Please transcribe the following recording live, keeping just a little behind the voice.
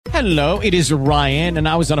Hello, it is Ryan, and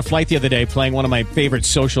I was on a flight the other day playing one of my favorite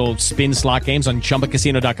social spin slot games on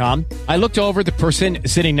ChumbaCasino.com. I looked over at the person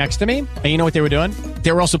sitting next to me, and you know what they were doing?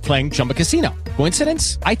 They were also playing Chumba Casino.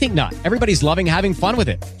 Coincidence? I think not. Everybody's loving having fun with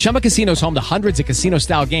it. Chumba Casino is home to hundreds of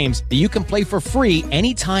casino-style games that you can play for free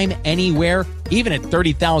anytime, anywhere, even at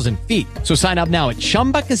 30,000 feet. So sign up now at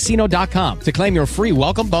ChumbaCasino.com to claim your free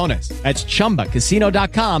welcome bonus. That's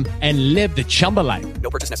ChumbaCasino.com and live the Chumba life.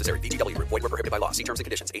 No purchase necessary. VGW. Void where prohibited by law. See terms and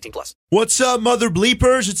conditions. 18+. What's up, mother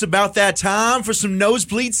bleepers? It's about that time for some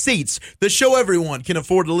Nosebleed Seats, the show everyone can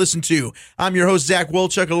afford to listen to. I'm your host, Zach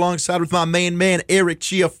Wolchuk, alongside with my main man, Eric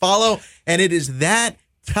Chiafalo, and it is that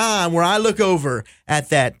time where I look over at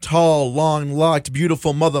that tall, long-locked,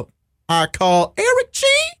 beautiful mother I call Eric Chi,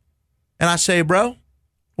 and I say, bro,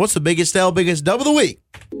 what's the biggest L, biggest dub of the week?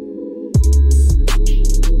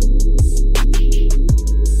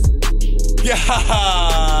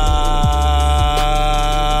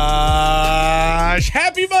 Gosh,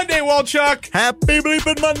 happy Monday, Wolchuk. Happy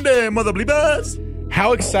bleeping Monday, mother bleepers.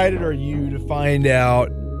 How excited are you to find out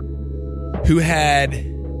who had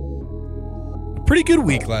a pretty good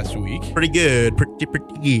week last week? Pretty good. Pretty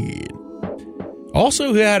good.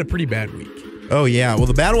 Also, who had a pretty bad week? Oh, yeah. Well,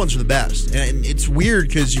 the bad ones are the best. And it's weird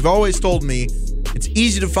because you've always told me it's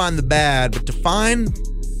easy to find the bad, but to find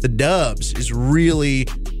the dubs is really,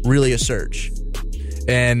 really a search.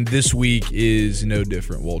 And this week is no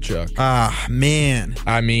different, Wolchuk. Ah, man.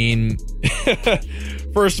 I mean,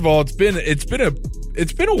 first of all, it's been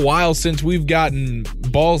a while since we've gotten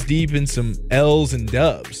balls deep in some L's and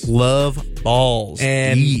dubs. Love balls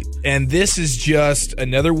deep. And this is just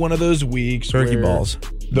another one of those weeks Turkey where balls.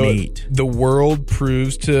 The world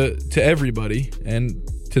proves to everybody and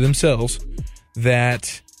to themselves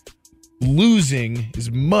that losing is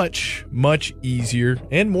much, much easier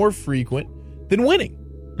and more frequent than winning.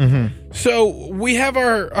 Mm-hmm. So we have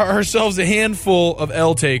ourselves a handful of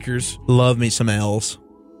L takers. Love me some L's.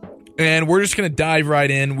 And we're just going to dive right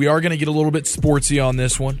in. We are going to get a little bit sportsy on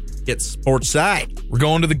this one. Get sports side. We're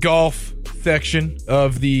going to the golf section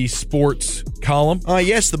of the sports column.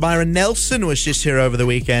 Yes, the Byron Nelson was just here over the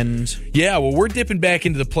weekend. Yeah, well, we're dipping back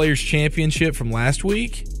into the Players' Championship from last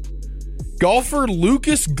week. Golfer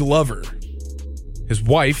Lucas Glover, his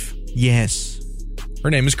wife. Yes. Her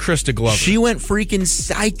name is Krista Glover. She went freaking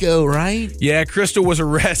psycho, right? Yeah, Krista was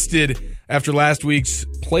arrested after last week's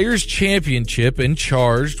Players' Championship and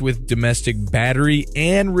charged with domestic battery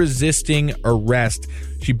and resisting arrest.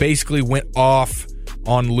 She basically went off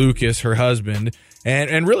on Lucas, her husband,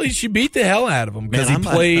 and really she beat the hell out of him because he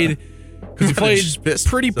played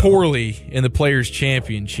pretty poorly in the Players'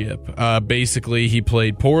 Championship. Basically, he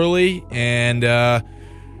played poorly, and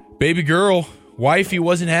baby girl, wifey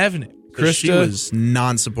wasn't having it. Krista, she was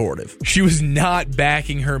non-supportive. She was not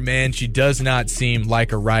backing her man. She does not seem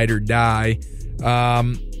like a ride or die.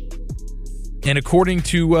 And according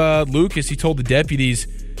to Lucas, he told the deputies,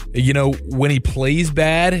 when he plays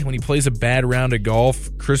bad, when he plays a bad round of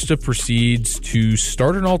golf, Krista proceeds to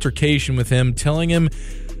start an altercation with him, telling him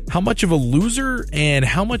how much of a loser and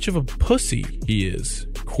how much of a pussy he is,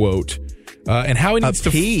 quote, and how he needs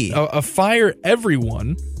to fire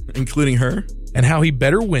everyone. Including her? And how he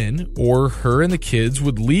better win, or her and the kids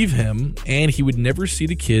would leave him, and he would never see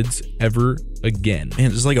the kids ever again.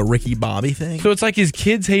 And it's like a Ricky Bobby thing. So it's like his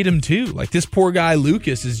kids hate him too. Like this poor guy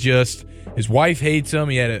Lucas is just, his wife hates him.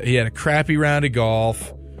 He had a crappy round of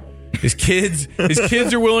golf. His kids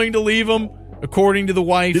are willing to leave him, according to the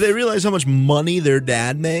wife. Do they realize how much money their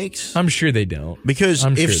dad makes? I'm sure they don't. Because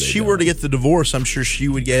if she were to get the divorce, I'm sure she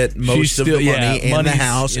would get most of the money and the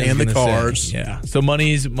house and the cars. Yeah. So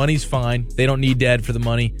money's fine. They don't need dad for the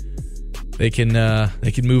money. They can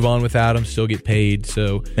move on without him, still get paid.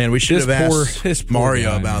 So, and we should have asked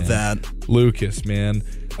Mario about that. Lucas, man.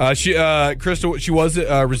 Krista, she was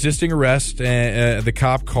resisting arrest. The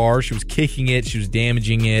cop car. She was kicking it. She was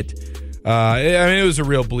damaging it. It was a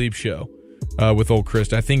real bleep show. With old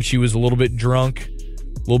Krista. I think she was a little bit drunk,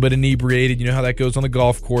 a little bit inebriated. You know how that goes on the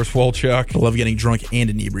golf course, Wolchuk. I love getting drunk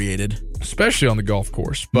and inebriated. Especially on the golf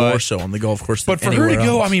course. More so on the golf course than anywhere else. But for her to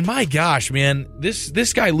go, else. I mean, my gosh, man,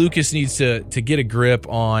 this guy Lucas needs to get a grip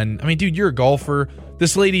on. I mean, dude, you're a golfer.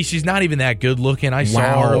 This lady, she's not even that good looking. I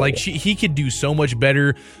saw her. Like, he could do so much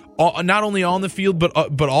better. Not only on the field, but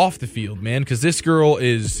off the field, man, because this girl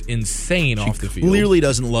is insane off the field. She clearly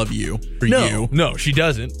doesn't love you for you. No, she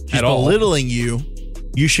doesn't. She's belittling you.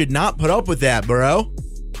 You should not put up with that, bro.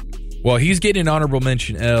 Well, he's getting an honorable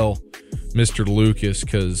mention L, Mr. Lucas,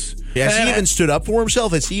 because... Has he even stood up for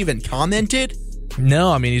himself? Has he even commented?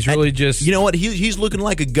 No, I mean, he's really just... You know what? He's looking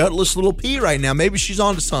like a gutless little pea right now. Maybe she's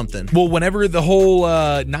onto something. Well, whenever the whole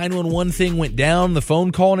 911 thing went down, the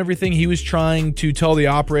phone call and everything, he was trying to tell the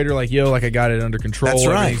operator, like, yo, like, I got it under control. That's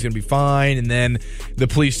right. Everything's going to be fine. And then the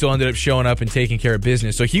police still ended up showing up and taking care of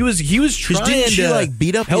business. So he was trying didn't she, to like,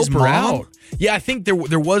 beat up help his her mom? out. Yeah, I think there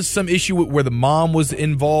was some issue where the mom was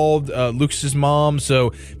involved, Lucas's mom.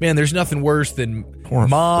 So, man, there's nothing worse than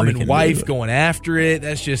mom and wife going after it.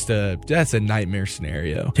 That's a nightmare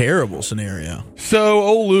scenario. Terrible scenario. So,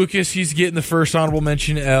 old Lucas, he's getting the first honorable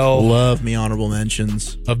mention L. Love me honorable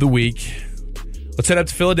mentions. Of the week. Let's head up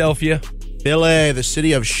to Philadelphia. Philly, the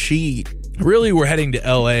city of sheet. Really, we're heading to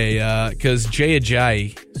L.A. Because Jay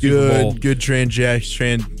Ajayi, good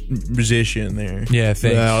transition there. Yeah,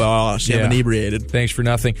 thanks. I'm inebriated. Thanks for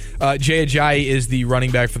nothing. Jay Ajayi is the running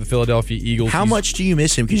back for the Philadelphia Eagles. How much do you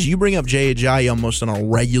miss him? Because you bring up Jay Ajayi almost on a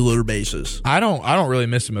regular basis. I don't really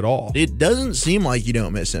miss him at all. It doesn't seem like you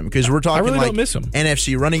don't miss him because we're talking don't miss him.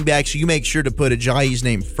 NFC running backs. You make sure to put Ajayi's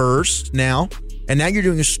name first now, and now you're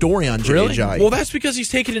doing a story on Jay Ajayi. Well, that's because he's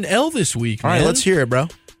taking an L this week. All right, let's hear it, bro.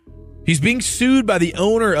 He's being sued by the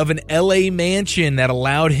owner of an L.A. mansion that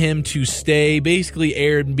allowed him to stay basically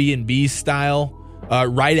Airbnb style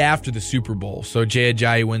right after the Super Bowl. So Jay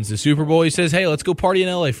Ajayi wins the Super Bowl. He says, hey, let's go party in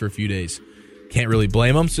L.A. for a few days. Can't really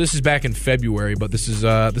blame him. So this is back in February, but this is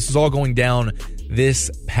all going down this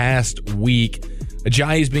past week.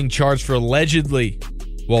 Ajayi is being charged for allegedly,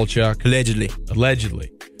 causing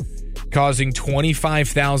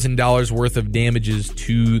 $25,000 worth of damages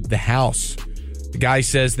to the house. The guy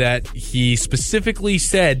says that he specifically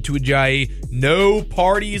said to Ajayi, no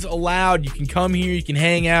parties allowed. You can come here, you can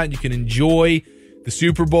hang out, you can enjoy the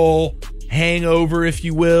Super Bowl hangover, if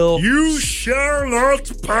you will. You shall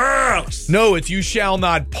not pass. No, it's you shall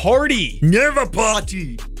not party. Never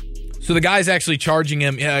party. So the guy's actually charging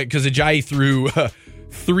him because Ajayi threw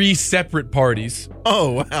 3 separate parties.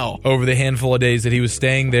 Oh, wow. Over the handful of days that he was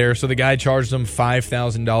staying there. So the guy charged him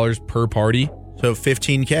 $5,000 per party. So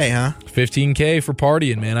 $15K, huh? $15K for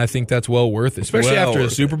partying, man. I think that's well worth it, especially after a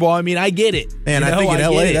Super Bowl. I mean, I get it. Man, I think in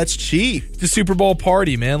LA, that's cheap. It's a Super Bowl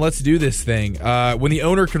party, man. Let's do this thing. When the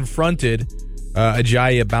owner confronted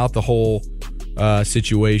Ajayi about the whole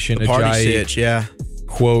situation, the party Ajayi, sitch, yeah.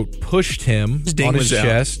 quote, pushed him on his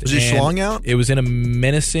chest. Was his schlong out? It was in a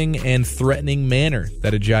menacing and threatening manner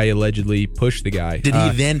that Ajayi allegedly pushed the guy. Did he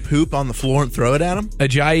then poop on the floor and throw it at him?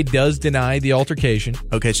 Ajayi does deny the altercation.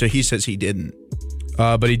 Okay, so he says he didn't.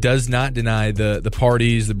 But he does not deny the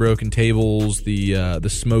parties, the broken tables, the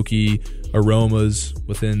smoky aromas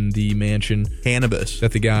within the mansion. Cannabis.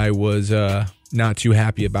 That the guy was not too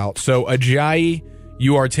happy about. So, Ajayi,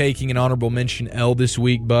 you are taking an honorable mention L this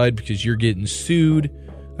week, bud, because you're getting sued.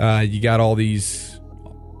 You got all these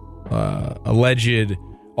alleged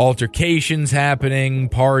altercations happening,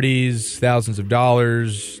 parties, thousands of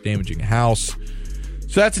dollars, damaging a house.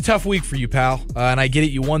 So that's a tough week for you, pal. And I get it.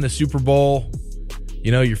 You won the Super Bowl.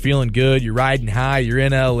 You know, you're feeling good. You're riding high. You're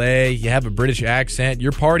in L.A. You have a British accent.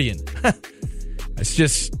 You're partying. It's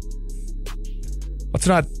just, let's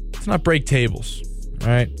not break tables. All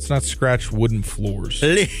right? Let's not scratch wooden floors.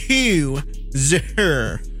 Loser.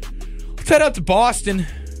 Let's head out to Boston.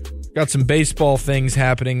 Got some baseball things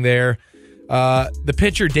happening there. The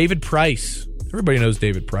pitcher, David Price. Everybody knows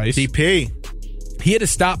David Price. DP. He had to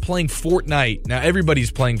stop playing Fortnite. Now,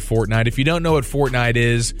 everybody's playing Fortnite. If you don't know what Fortnite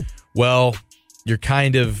is, well,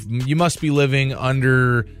 you must be living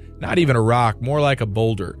under not even a rock, more like a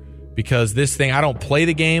boulder. Because this thing, I don't play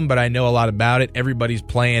the game, but I know a lot about it. Everybody's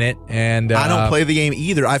playing it, and I don't play the game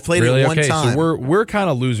either. I've played it one time. So we're kind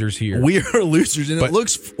of losers here. We are losers, and it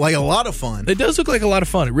looks like a lot of fun. It does look like a lot of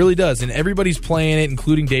fun. It really does, and everybody's playing it,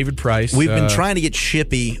 including David Price. We've been trying to get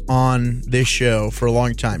Shippy on this show for a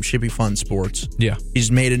long time. Shippy Fun Sports. Yeah, he's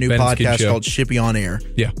made a new podcast called Shippy On Air.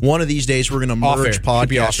 Yeah, one of these days we're going to merge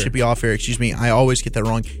podcasts. Shippy Off Air. Excuse me, I always get that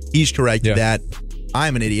wrong. He's corrected that.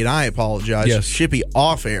 I'm an idiot. I apologize. Yes. Shippy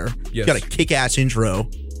Off Air. Yes. Got a kick-ass intro.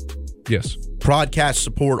 Yes. Broadcast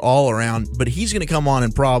support all around. But he's going to come on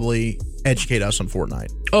and probably educate us on Fortnite.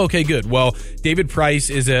 Okay, good. Well, David Price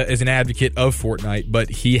is an advocate of Fortnite, but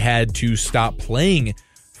he had to stop playing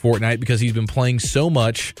Fortnite because he's been playing so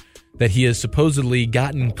much that he has supposedly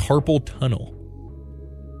gotten carpal tunnel.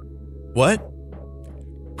 What?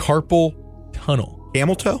 Carpal tunnel.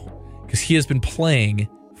 Camel toe? Because he has been playing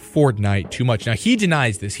Fortnite too much. Now, he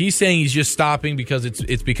denies this. He's saying he's just stopping because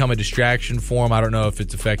it's become a distraction for him. I don't know if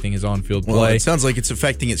it's affecting his on-field play. Well, it sounds like it's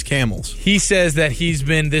affecting his camels. He says that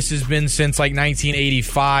this has been since like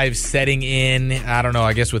 1985 setting in, I don't know,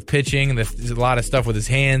 I guess with pitching. There's a lot of stuff with his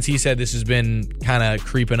hands. He said this has been kind of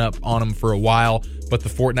creeping up on him for a while, but the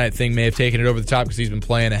Fortnite thing may have taken it over the top because he's been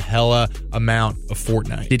playing a hella amount of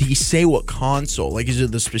Fortnite. Did he say what console? Like, is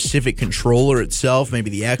it the specific controller itself? Maybe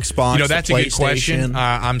the Xbox? You know, that's the a good question.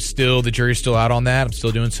 The jury's still out on that. I'm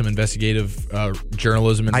still doing some investigative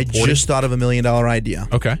journalism and reporting. I just thought of $1 million idea.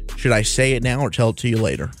 Okay. Should I say it now or tell it to you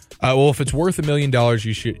later? Well, if it's worth $1 million,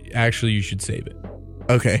 you should save it.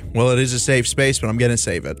 Okay. Well, it is a safe space, but I'm going to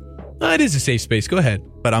save it. It is a safe space. Go ahead.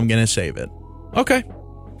 But I'm going to save it. Okay.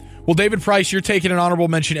 Well, David Price, you're taking an honorable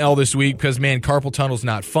mention L this week because, man, carpal tunnel's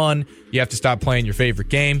not fun. You have to stop playing your favorite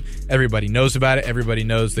game. Everybody knows about it. Everybody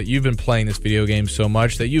knows that you've been playing this video game so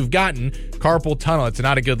much that you've gotten carpal tunnel. It's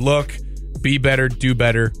not a good look. Be better. Do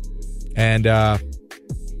better. And,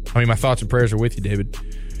 my thoughts and prayers are with you, David.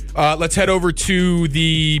 Let's head over to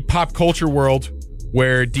the pop culture world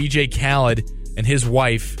where DJ Khaled and his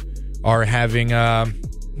wife are having...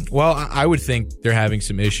 I would think they're having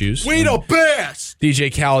some issues. We the best!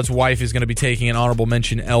 DJ Khaled's wife is going to be taking an honorable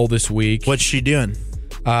mention L this week. What's she doing?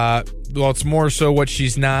 It's more so what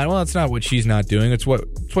she's not. Well, it's not what she's not doing. It's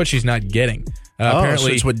what she's not getting. Apparently,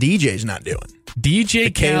 so it's what DJ's not doing.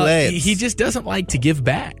 DJ Khaled, he just doesn't like to give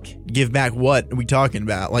back. Give back what? Are we talking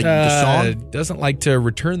about? Like the song? Doesn't like to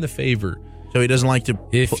return the favor. So he doesn't like to,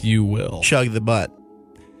 if you will, chug the butt.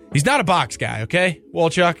 He's not a box guy, okay,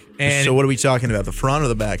 Walchuk? And so what are we talking about, the front or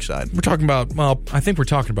the back side? We're talking about, I think we're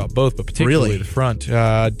talking about both, but particularly the front.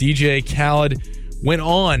 DJ Khaled went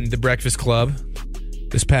on The Breakfast Club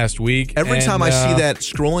this past week. Every time I see that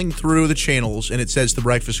scrolling through the channels and it says The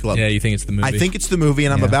Breakfast Club. Yeah, you think it's the movie. I think it's the movie,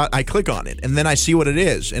 and I click on it, and then I see what it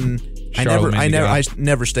is, and I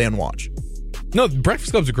never stay and watch. No,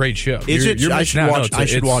 Breakfast Club's a great show. I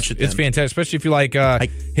should watch it then. It's fantastic, especially if you like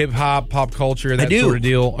hip-hop, pop culture, that sort of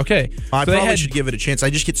deal. Okay. I probably should give it a chance. I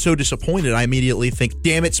just get so disappointed, I immediately think,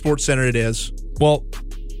 damn it, SportsCenter it is. Well,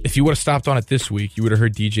 if you would have stopped on it this week, you would have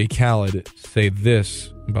heard DJ Khaled say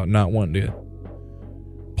this about not wanting to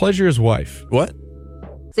pleasure his wife. What?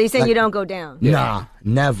 So you're saying you don't go down? Nah,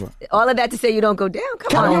 never. All of that to say you don't go down?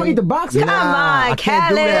 Come on. You don't eat the box? Come on,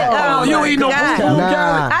 Khaled. Oh, you don't eat no food.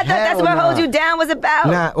 I thought that's what Hold You Down was about.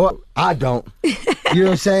 Nah, well, I don't. You know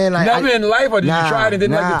what I'm saying? Like, never in life, or did you try it and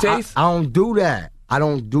didn't like the taste? I don't do that. I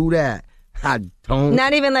don't.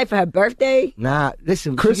 Not even like for her birthday? Nah,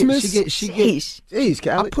 listen. Christmas? Jeez,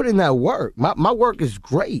 I put in that work. My work is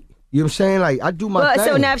great. You know what I'm saying? Like, I do my thing.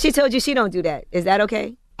 So now if she told you she don't do that, is that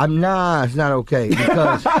okay? It's not okay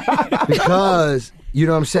because you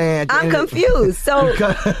know what I'm saying. I'm confused. So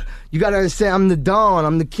you gotta understand, I'm the Don,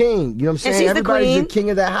 I'm the king. You know what I'm saying? And she's Everybody's the queen. The king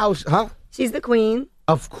of that house, huh? She's the queen.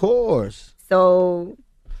 Of course. So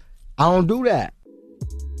I don't do that.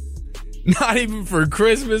 Not even for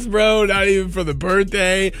Christmas, bro. Not even for the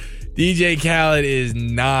birthday. DJ Khaled is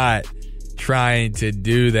not trying to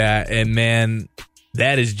do that, and man,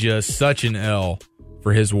 that is just such an L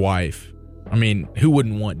for his wife. I mean, who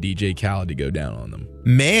wouldn't want DJ Khaled to go down on them?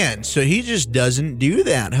 Man, so he just doesn't do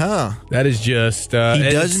that, huh? That is just he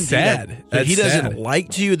doesn't sad. Do that. He doesn't like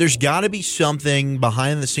to. There's got to be something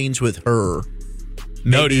behind the scenes with her.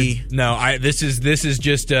 No, dude. No, this is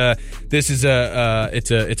just it's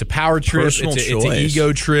a power trip. It's an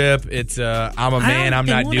ego trip. It's I'm a man. I'm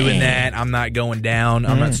not doing that. I'm not going down.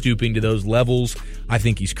 I'm not stooping to those levels. I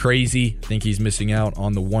think he's crazy. I think he's missing out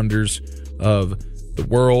on the wonders of the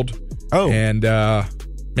world. Oh, and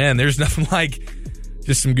man, there's nothing like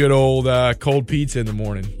just some good old cold pizza in the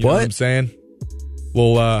morning. You know what I'm saying?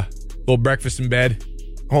 Little breakfast in bed.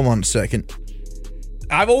 Hold on a second.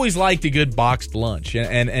 I've always liked a good boxed lunch,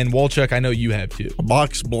 and Walchuk, I know you have too. A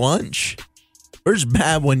boxed lunch? Where's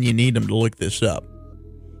bad when you need them to look this up?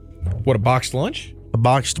 What, a boxed lunch? A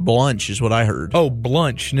boxed blunch is what I heard. Oh,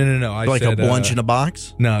 blunch. No. I like said, a blunch in a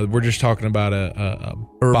box? No, we're just talking about a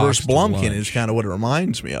reverse blumpkin lunch. is kind of what it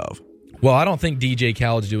reminds me of. Well, I don't think DJ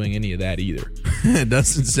Khaled's doing any of that either. It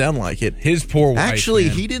doesn't sound like it. His poor wife. Actually,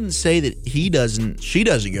 man. He didn't say that she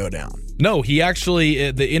doesn't go down. No, he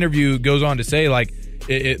actually, the interview goes on to say, like,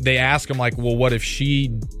 they ask him, like, well, what if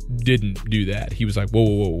she didn't do that? He was like,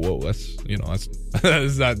 whoa, let's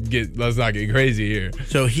not get crazy here.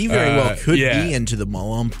 So he very well could be into the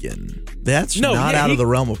Molumpkin. That's not out of the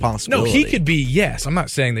realm of possibility. No, he could be, yes. I'm not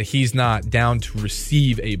saying that he's not down to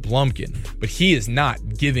receive a Blumpkin, but he is not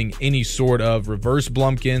giving any sort of reverse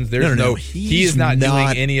Blumpkins. He is not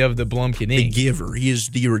doing any of the Blumpkin. The giver. He is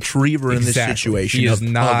the retriever in this situation. He is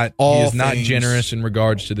not generous in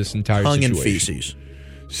regards to this entire situation. Hung in feces.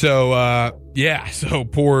 So, so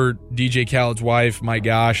poor DJ Khaled's wife, my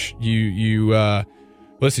gosh, you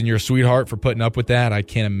listen, you're a sweetheart for putting up with that. I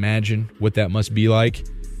can't imagine what that must be like.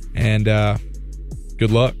 And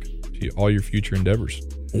good luck to all your future endeavors.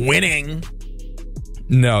 Winning.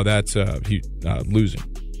 No, that's losing.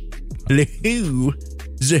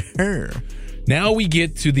 Loser. Now we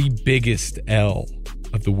get to the biggest L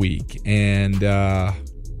of the week. And,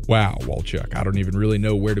 wow, Walchuk, I don't even really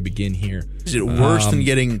know where to begin here. Is it worse than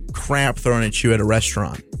getting crap thrown at you at a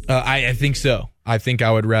restaurant? I think so. I think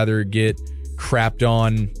I would rather get crapped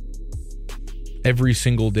on every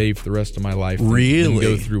single day for the rest of my life than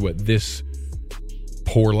go through what this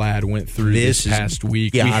poor lad went through this past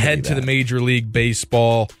week. We head to the Major League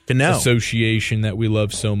Baseball Association that we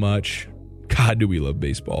love so much. God, do we love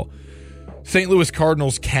baseball. St. Louis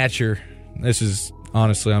Cardinals catcher. This is,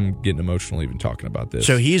 honestly, I'm getting emotional even talking about this.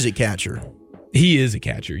 So he's a catcher. He is a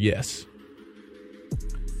catcher, yes.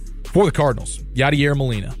 For the Cardinals, Yadier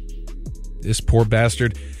Molina. This poor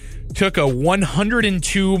bastard took a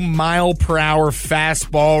 102-mile-per-hour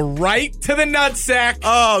fastball right to the nutsack.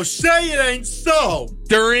 Oh, say it ain't so.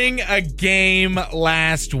 During a game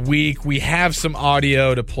last week. We have some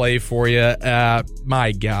audio to play for you.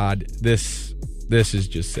 My God, this is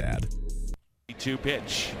just sad. 2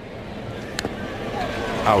 pitch.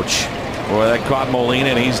 Ouch. Boy, that caught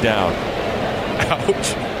Molina, and he's down.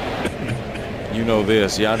 Ouch. You know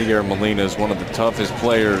this. Yadier Molina is one of the toughest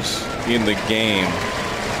players in the game.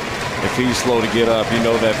 If he's slow to get up, you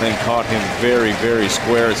know that thing caught him very, very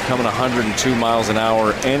square. It's coming 102 miles an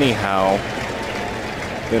hour anyhow.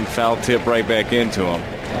 Then foul tip right back into him.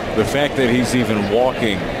 The fact that he's even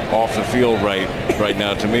walking off the field right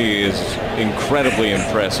now, to me, is incredibly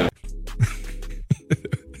impressive.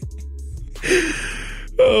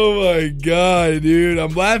 Oh my God, dude.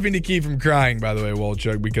 I'm laughing to keep from crying, by the way,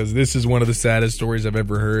 Walchuk, because this is one of the saddest stories I've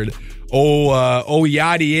ever heard.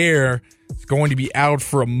 Yadier is going to be out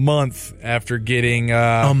for a month after getting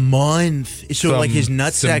a month. So like his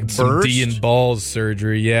nutsack burst? Some D and balls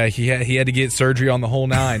surgery. Yeah, he had to get surgery on the whole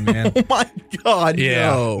 9, man. Oh my God,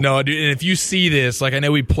 yeah. No, dude, and if you see this, like I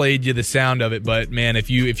know we played you the sound of it, but man,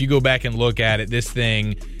 if you go back and look at it, this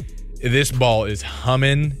ball is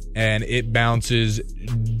humming and it bounces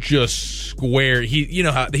just square. You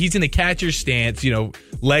know how he's in the catcher's stance,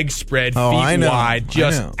 legs spread, feet wide,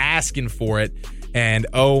 just asking for it. And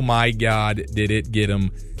oh my God, did it get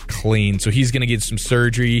him clean. So he's going to get some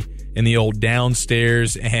surgery in the old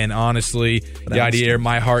downstairs. And honestly, Yadier,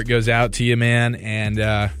 my heart goes out to you, man. And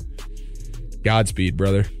Godspeed,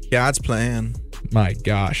 brother. God's plan. My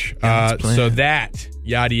gosh. So that,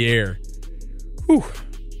 Yadier, whew,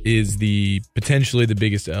 is potentially the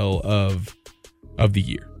biggest L of the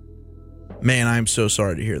year. Man, I'm so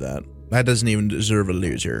sorry to hear that. That doesn't even deserve a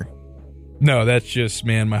loser. No, that's just,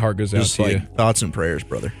 man, my heart goes out to you. Thoughts and prayers,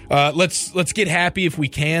 brother. Let's get happy if we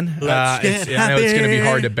can. I know it's going to be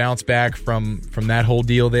hard to bounce back from that whole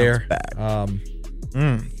deal there.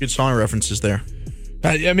 Good song references there.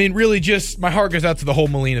 I mean, really, just my heart goes out to the whole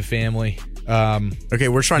Molina family. Okay,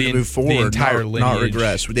 we're trying to move forward, the entire lineage. Not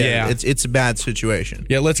regress. Yeah, it's a bad situation.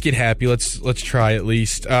 Yeah, let's get happy. Let's try at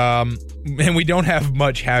least. And we don't have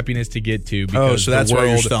much happiness to get to because so that's why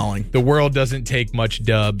you're stalling. The world doesn't take much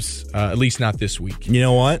dubs, at least not this week. You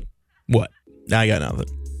know what? What? I got nothing.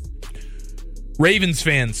 Ravens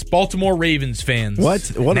fans, Baltimore Ravens fans.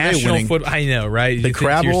 What are they winning? I know, right? The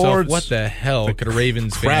Crab Awards? What the hell could a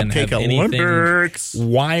Ravens fan have anything? Olympics.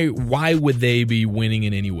 Why would they be winning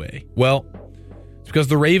in any way? Well, it's because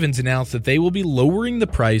the Ravens announced that they will be lowering the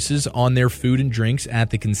prices on their food and drinks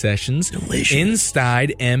at the concessions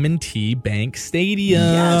inside M&T Bank Stadium.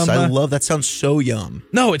 Yes, I love that. Sounds so yum.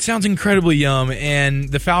 No, it sounds incredibly yum. And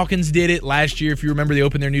the Falcons did it last year. If you remember, they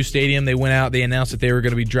opened their new stadium. They went out. They announced that they were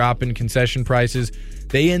going to be dropping concession prices.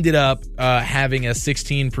 They ended up having a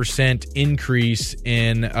 16% increase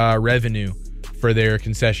in revenue for their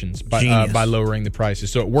concessions by lowering the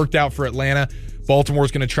prices. So it worked out for Atlanta.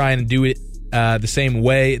 Baltimore's going to try and do it the same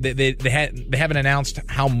way. They haven't announced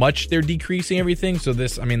how much they're decreasing everything. So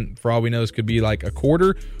this, I mean, for all we know, this could be like a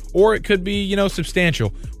quarter, or it could be,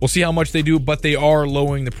 substantial. We'll see how much they do, but they are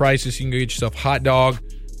lowering the prices. You can go get yourself a hot dog,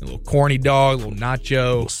 a little corny dog, a little nacho,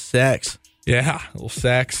 a little sex. Yeah, a little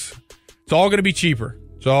sex. It's all going to be cheaper.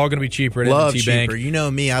 It's all going to be cheaper at M&T Bank. You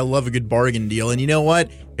know me, I love a good bargain deal. And you know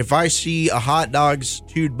what? If I see a hot dog's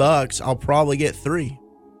 $2, I'll probably get 3.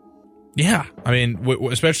 Yeah, I mean,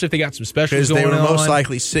 especially if they got some specials going on. Because they were most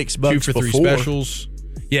likely $6 2 for $3 before. Specials.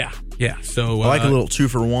 Yeah. So I like a little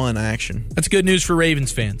 2-for-1 action. That's good news for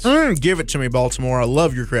Ravens fans. Give it to me, Baltimore. I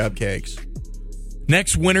love your crab cakes.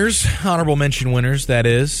 Next winners, honorable mention winners, that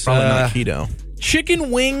is. Probably not keto.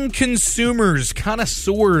 Chicken wing consumers,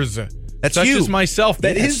 connoisseurs. That's such you. as myself.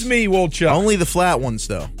 That is me, Wolchuk. Only the flat ones,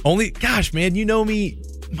 though. Gosh, man, you know me.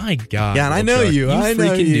 My God. Yeah, and I know you. I know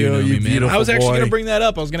freaking you, do know you me, man. beautiful I was actually boy. going to bring that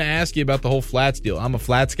up. I was going to ask you about the whole flats deal. I'm a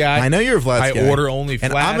flats guy. I know you're a flats guy. I order only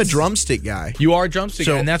flats. And I'm a drumstick guy. You are a drumstick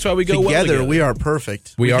guy, and that's why we go together. well together. We are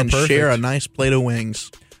perfect. We are can perfect. share a nice plate of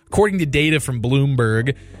wings. According to data from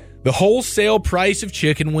Bloomberg, the wholesale price of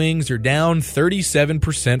chicken wings are down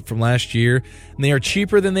 37% from last year, and they are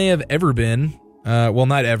cheaper than they have ever been. Well,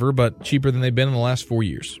 not ever, but cheaper than they've been in the last 4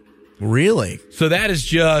 years. Really? So that is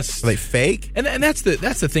just... Are they fake? And that's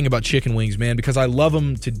the thing about chicken wings, man, because I love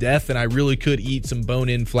them to death, and I really could eat some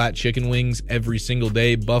bone-in flat chicken wings every single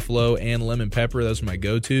day, buffalo and lemon pepper. Those are my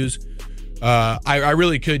go-tos. I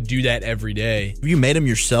really could do that every day. Have you made them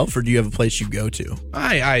yourself, or do you have a place you go to?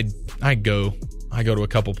 I go to a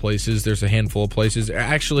couple places. There's a handful of places.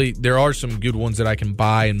 Actually, there are some good ones that I can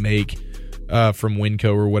buy and make from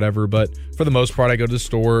Winco or whatever. But for the most part, I go to the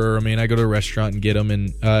store, or I go to a restaurant and get them.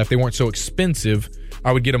 And if they weren't so expensive,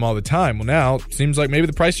 I would get them all the time. Well, now it seems like maybe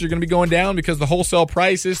the prices are going to be going down because the wholesale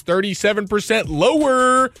price is 37%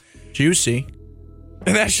 lower. Juicy.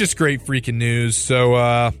 And that's just great freaking news.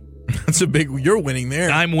 So that's a big. You're winning there.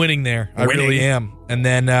 I'm winning there. I really am. And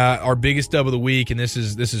then our biggest dub of the week, and this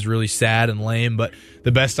is really sad and lame, but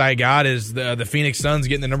the best I got is the Phoenix Suns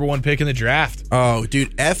getting the number 1 pick in the draft. Oh,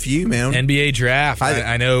 dude, F you, man. NBA draft.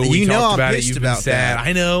 I know we talked about it. You've been sad. That.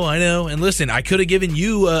 I know. And listen, I could have given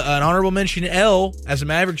you an honorable mention L as a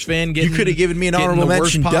Mavericks fan. You could have given me an honorable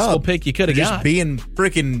mention worst possible dub. pick you could have got. Just being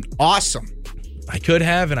freaking awesome. I could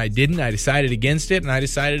have, and I didn't. I decided against it, and I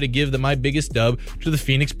decided to give my biggest dub to the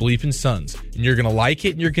Phoenix bleeping Suns. And you're going to like it,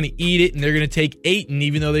 and you're going to eat it, and they're going to take Ayton,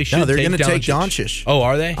 even though they should. No, they're going to take Doncic. Oh,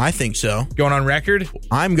 are they? I think so. Going on record?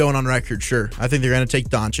 I'm going on record, sure. I think they're going to take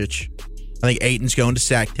Doncic. I think Ayton's going to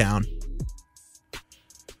Sacktown.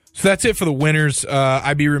 So that's it for the winners.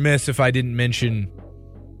 I'd be remiss if I didn't mention,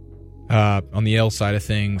 on the L side of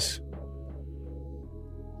things,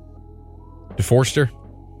 DeForster.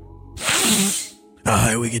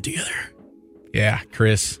 We get together. Yeah,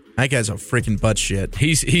 Chris. That guy's a freaking butt shit.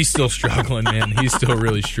 He's still struggling, man. He's still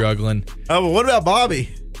really struggling. Oh, but what about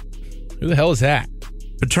Bobby? Who the hell is that?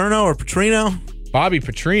 Paterno or Petrino? Bobby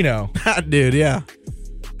Petrino. Dude, yeah.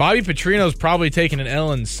 Bobby Petrino's probably taking an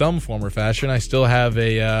L in some form or fashion. I still have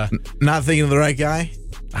a... Not thinking of the right guy?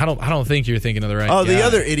 I don't think you're thinking of the right guy. Oh, the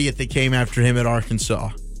other idiot that came after him at Arkansas.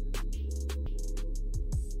 Are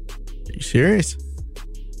you serious?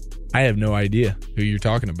 I have no idea who you're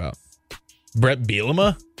talking about. Brett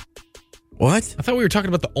Bielema? What? I thought we were talking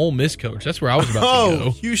about the Ole Miss coach. That's where I was about to go.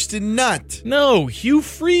 Oh, Houston Nutt. No, Hugh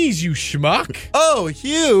Freeze, you schmuck. Oh,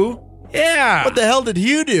 Hugh? Yeah. What the hell did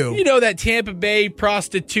Hugh do? You know that Tampa Bay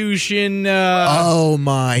prostitution oh,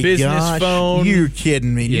 my business gosh. phone? You're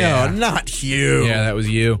kidding me. Yeah. No, not Hugh. Yeah, that was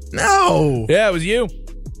you. No. Yeah, it was you.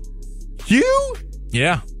 Hugh?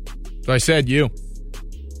 Yeah. So I said you.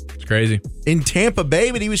 It's crazy. In Tampa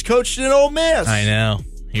Bay, but he was coaching at Ole Miss. I know.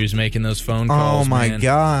 He was making those phone calls. Oh, my man.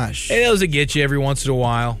 gosh. Hey, those that get you every once in a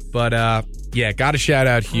while. But, yeah, got to shout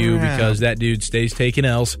out Hugh because that dude stays taking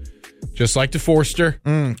L's, just like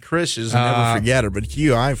DeForster. Chris is never forget her, but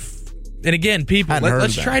Hugh, And again, people,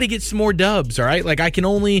 let's try to get some more dubs, all right? Like, I can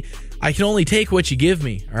only take what you give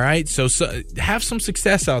me, all right? So have some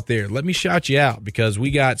success out there. Let me shout you out because we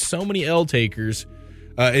got so many L takers.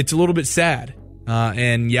 It's a little bit sad.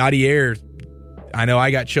 And Yadier, I know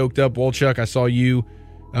I got choked up. Wolchuk, I saw you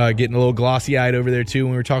getting a little glossy-eyed over there, too,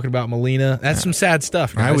 when we were talking about Molina. That's some sad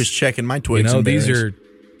stuff, guys. I was checking my twigs and berries.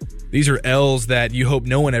 These are L's that you hope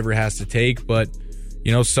no one ever has to take, but,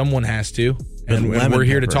 someone has to. And we're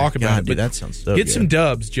here to talk about it. Dude, that sounds so good. Some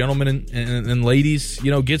dubs, gentlemen and ladies.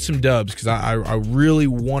 Get some dubs because I really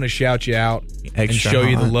want to shout you out and show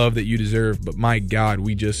you the love that you deserve. But my God,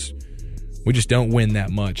 we just don't win that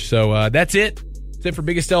much. So that's it. That's it for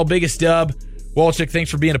Biggest L, Biggest Dub. Walchuk,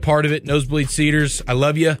 thanks for being a part of it. Nosebleed Seaters, I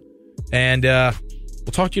love you. And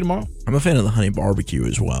we'll talk to you tomorrow. I'm a fan of the honey barbecue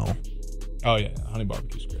as well. Oh, yeah. Honey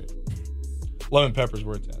barbecue's great. Lemon pepper's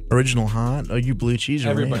where it's at. Original hot? Oh, you blue cheese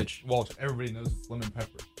or ranch? Walchuk, everybody knows it's lemon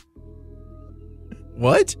pepper.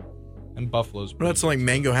 What? And Buffalo's. What about something like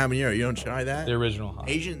mango habanero? You don't try that? The original hot.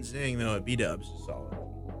 Asian zing, though, at B-dubs is solid.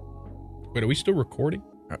 Wait, are we still recording?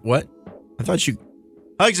 What? I thought you...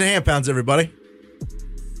 Hugs and hand pounds, everybody.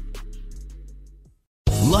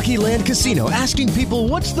 Lucky Land Casino, asking people,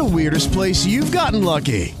 what's the weirdest place you've gotten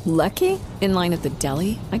lucky? Lucky? In line at the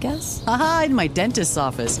deli, I guess? Aha, in my dentist's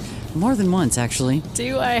office. More than once, actually.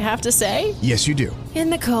 Do I have to say? Yes, you do. In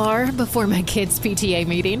the car before my kids' PTA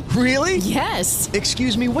meeting. Really? Yes.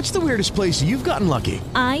 Excuse me, what's the weirdest place you've gotten lucky?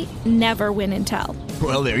 I never win and tell.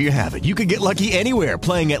 Well, there you have it. You can get lucky anywhere,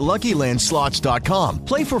 playing at LuckyLandSlots.com.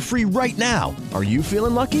 Play for free right now. Are you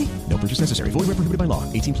feeling lucky? No purchase necessary. Void where prohibited by law.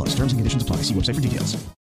 18+. Terms and conditions apply. See website for details.